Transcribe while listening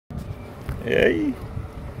Hey,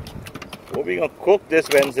 what we gonna cook this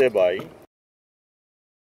Wednesday, boy?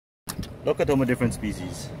 Look at all my different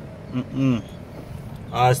species.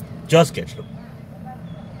 Just catch them.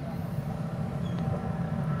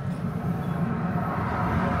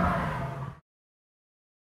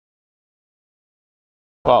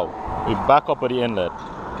 Wow, we back up at the inlet.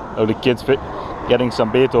 Oh, the kids getting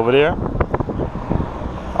some bait over there.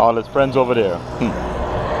 All his friends over there.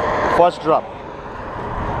 First drop.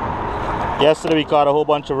 Yesterday we caught a whole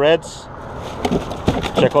bunch of reds.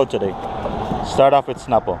 Check out today. Start off with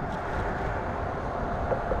snapper.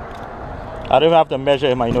 I don't even have to measure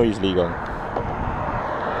him, I know he's legal.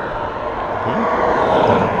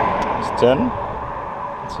 It's 10.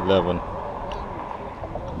 It's 11.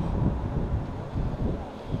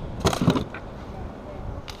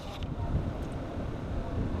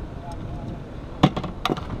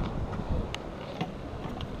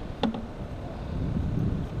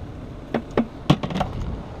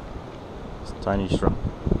 Tiny shrimp.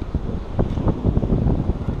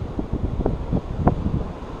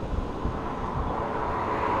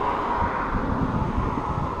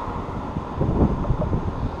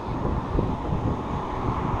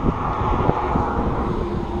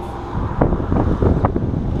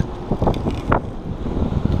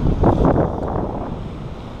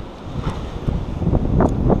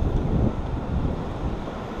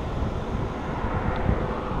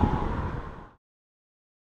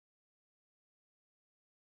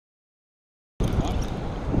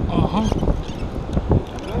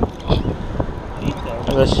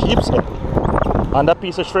 There's a sheepshead on that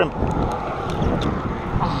piece of shrimp.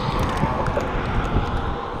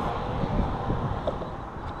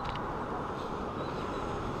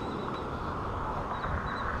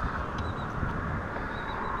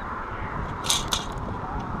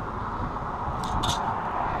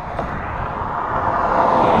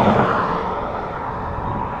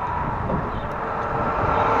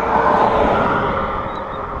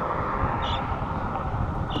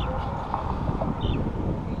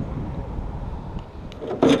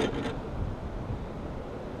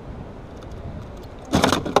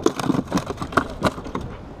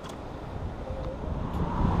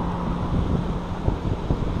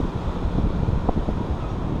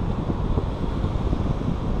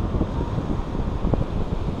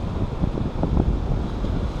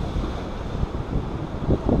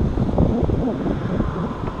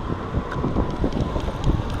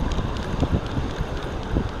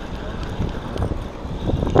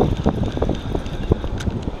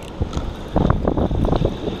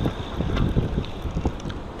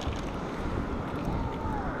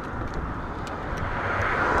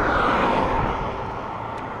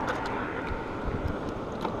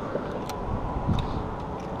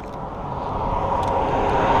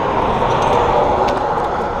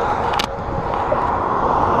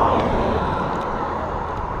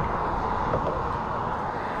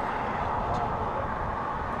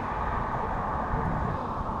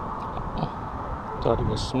 Thought it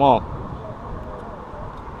was small.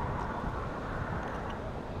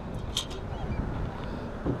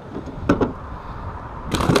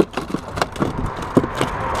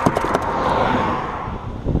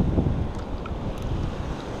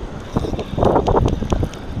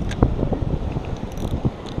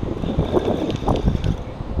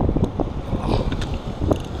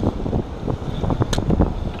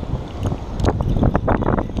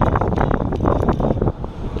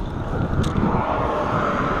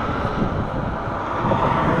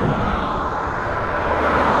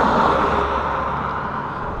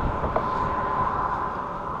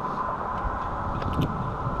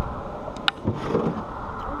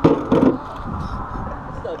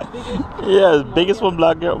 Yeah, biggest one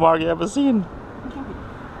Margaret ever seen.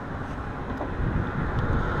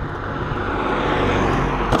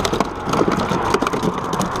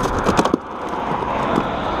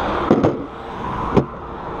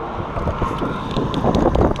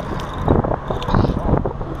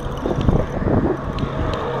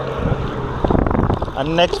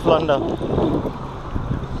 And next flounder. Are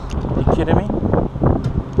you kidding me?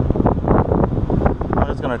 I'm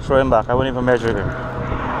just gonna throw him back. I won't even measure him.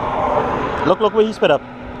 Look where he spit up.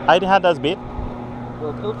 I didn't have that bait.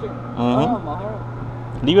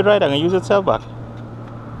 Leave it right, I'm gonna use itself back.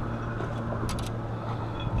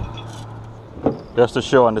 Just to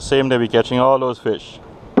show on the same day we're catching all those fish.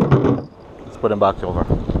 Let's put them back over.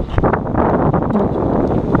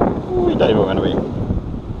 We dive over anyway.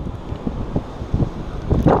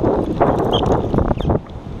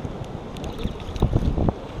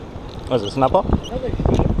 What's it, snapper?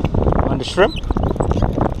 On the shrimp?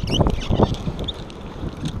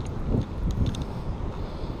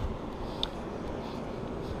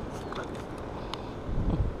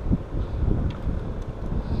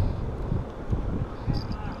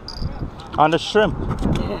 On the shrimp.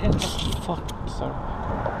 Fuck, sorry.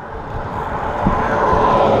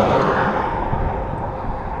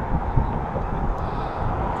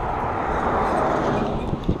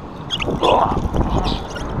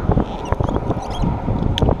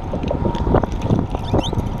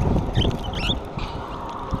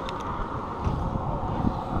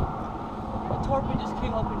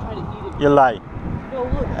 You lie. No,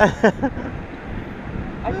 look.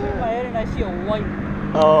 I turn my head and I see a white.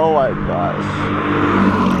 Oh my gosh.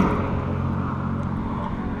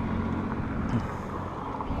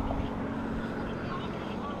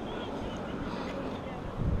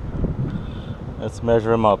 Let's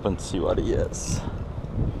measure him up and see what he is.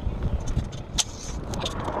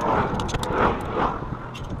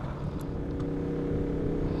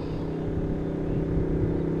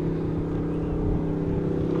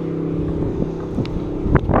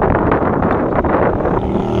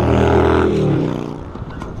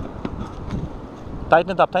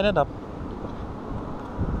 Tighten it up, tighten it up.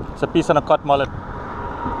 It's a piece on a cut mullet.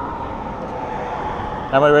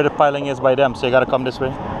 Remember where the piling is by them, so you gotta come this way.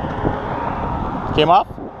 Came off?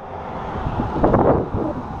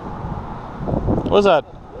 What was that?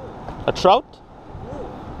 A trout?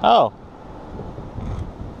 Oh.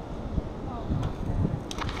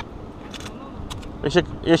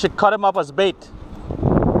 You should cut him up as bait.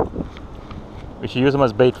 We should use him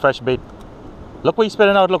as bait, fresh bait. Look what he's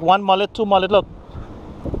spitting out. Look, one mullet, two mullet, look.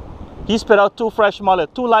 He spit out two fresh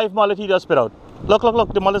mullet, two live mullet he just spit out. Look, look,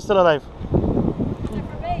 look, the mullet's still alive.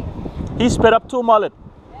 He spit up two mullet.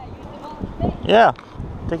 Yeah, use the mullet for bait. Yeah.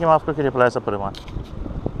 Take him off quickly, please. I'll put him on.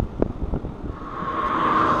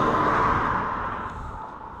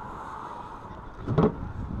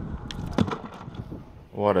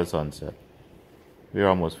 What a sunset. We're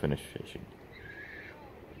almost finished fishing.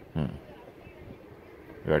 We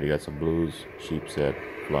already got some blues, sheepshead,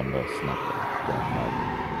 flounder, snapper,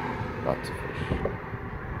 lots of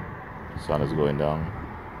fish. Sun is going down.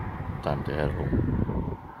 Time to head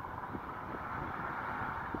home.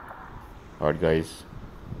 Alright guys,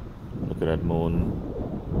 look at that moon,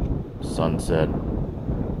 sunset,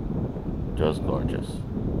 just gorgeous.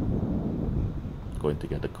 Going to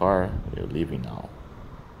get the car, we're leaving now.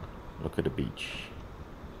 Look at the beach.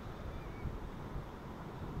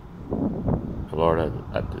 Florida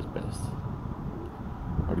at its best.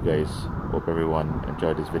 Alright guys, hope everyone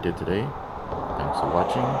enjoyed this video today. Thanks for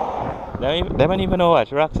watching. They don't even know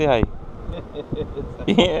what. Rock, say hi.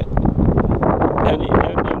 Yeah.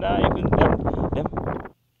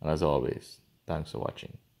 And as always, thanks for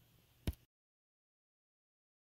watching.